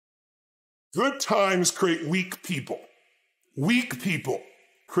Good times create weak people. Weak people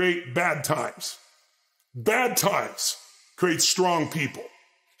create bad times. Bad times create strong people.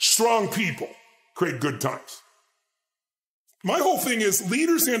 Strong people create good times. My whole thing is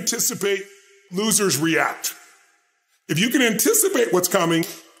leaders anticipate, losers react. If you can anticipate what's coming,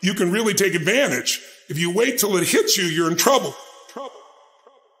 you can really take advantage. If you wait till it hits you, you're in trouble.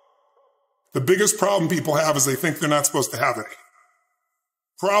 The biggest problem people have is they think they're not supposed to have any.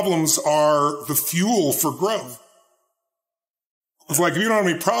 Problems are the fuel for growth. It's like if you don't have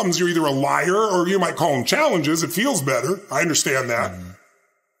any problems, you're either a liar or you might call them challenges. It feels better. I understand that.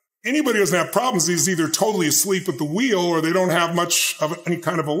 Anybody who doesn't have problems is either totally asleep at the wheel or they don't have much of any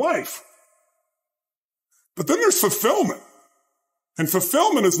kind of a life. But then there's fulfillment. And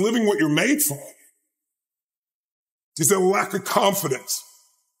fulfillment is living what you're made for. Is it a lack of confidence?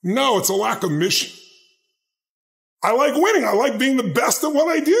 No, it's a lack of mission. I like winning. I like being the best at what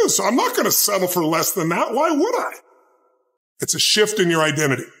I do. So I'm not going to settle for less than that. Why would I? It's a shift in your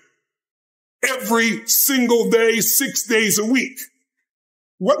identity. Every single day, 6 days a week.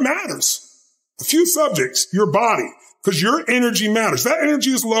 What matters? A few subjects, your body, because your energy matters. That energy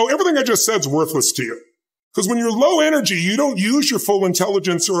is low. Everything I just said is worthless to you. Because when you're low energy, you don't use your full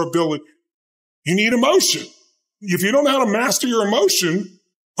intelligence or ability. You need emotion. If you don't know how to master your emotions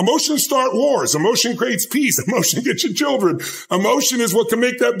start wars. Emotion creates peace. Emotion gets you children. Emotion is what can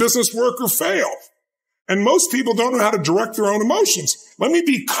make that business work or fail. And most people don't know how to direct their own emotions. Let me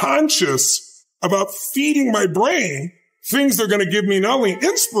be conscious about feeding my brain things that are going to give me not only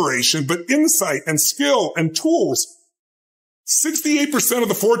inspiration, but insight and skill and tools. 68% of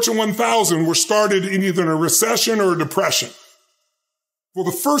the Fortune 1000 were started in either a recession or a depression. Well,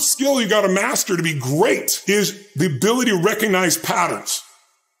 the first skill you got to master to be great is the ability to recognize patterns.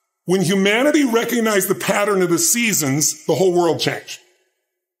 When humanity recognized the pattern of the seasons, the whole world changed.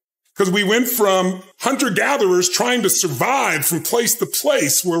 Because we went from hunter-gatherers trying to survive from place to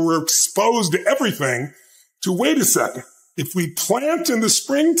place where we're exposed to everything to, wait a second, if we plant in the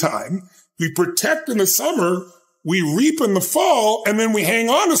springtime, we protect in the summer, we reap in the fall, and then we hang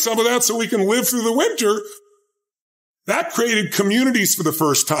on to some of that so we can live through the winter. That created communities for the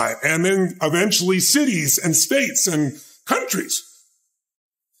first time, and then eventually cities and states and countries.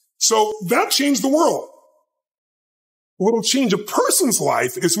 So that changed the world. What'll change a person's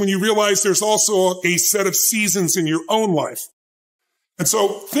life is when you realize there's also a set of seasons in your own life. And so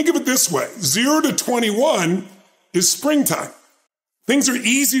think of it this way. 0 to 21 is springtime. Things are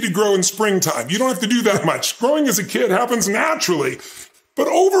easy to grow in springtime. You don't have to do that much. Growing as a kid happens naturally. But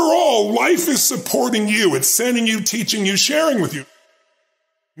overall, life is supporting you. It's sending you, teaching you, sharing with you.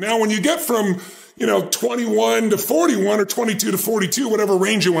 Now, when you get from 21 to 41 or 22 to 42, whatever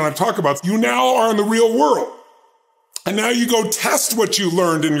range you want to talk about, you now are in the real world. And now you go test what you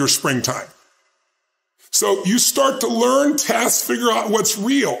learned in your springtime. So you start to learn, test, figure out what's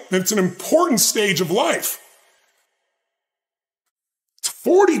real. And it's an important stage of life.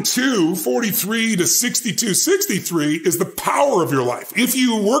 42, 43 to 62, 63 is the power of your life. If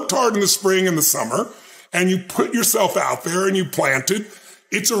you worked hard in the spring and the summer and you put yourself out there and you planted,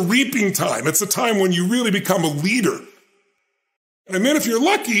 it's a reaping time. It's a time when you really become a leader. And then if you're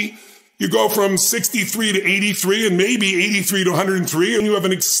lucky, you go from 63 to 83 and maybe 83 to 103, and you have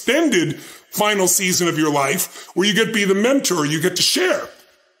an extended final season of your life where you get to be the mentor, you get to share.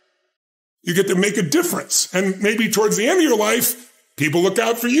 You get to make a difference. And maybe towards the end of your life, people look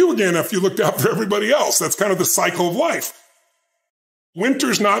out for you again after you looked out for everybody else. That's kind of the cycle of life.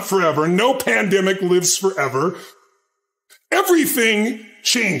 Winter's not forever. No pandemic lives forever. Everything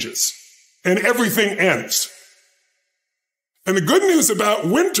changes and everything ends. And the good news about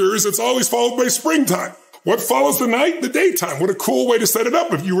winter is it's always followed by springtime. What follows the night? The daytime. What a cool way to set it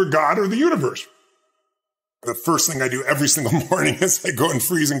up if you were God or the universe. The first thing I do every single morning is I go in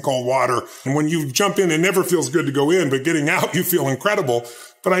freezing cold water. And when you jump in, it never feels good to go in, but getting out, you feel incredible.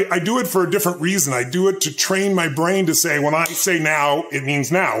 But I do it for a different reason. I do it to train my brain to say, when I say now, it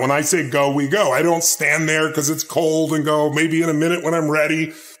means now. When I say go, we go. I don't stand there because it's cold and go maybe in a minute when I'm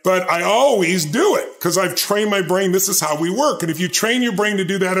ready. But I always do it because I've trained my brain. This is how we work. And if you train your brain to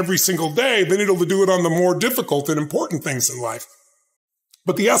do that every single day, then it'll do it on the more difficult and important things in life.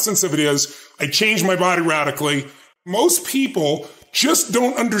 But the essence of it is I changed my body radically. Most people just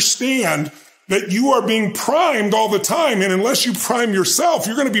don't understand that you are being primed all the time. And unless you prime yourself,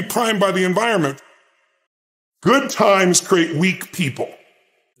 you're going to be primed by the environment. Good times create weak people.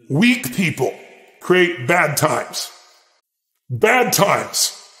 Weak people create bad times. Bad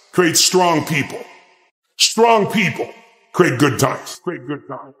times create strong people. Strong people create good times. Create good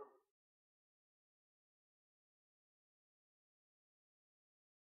times.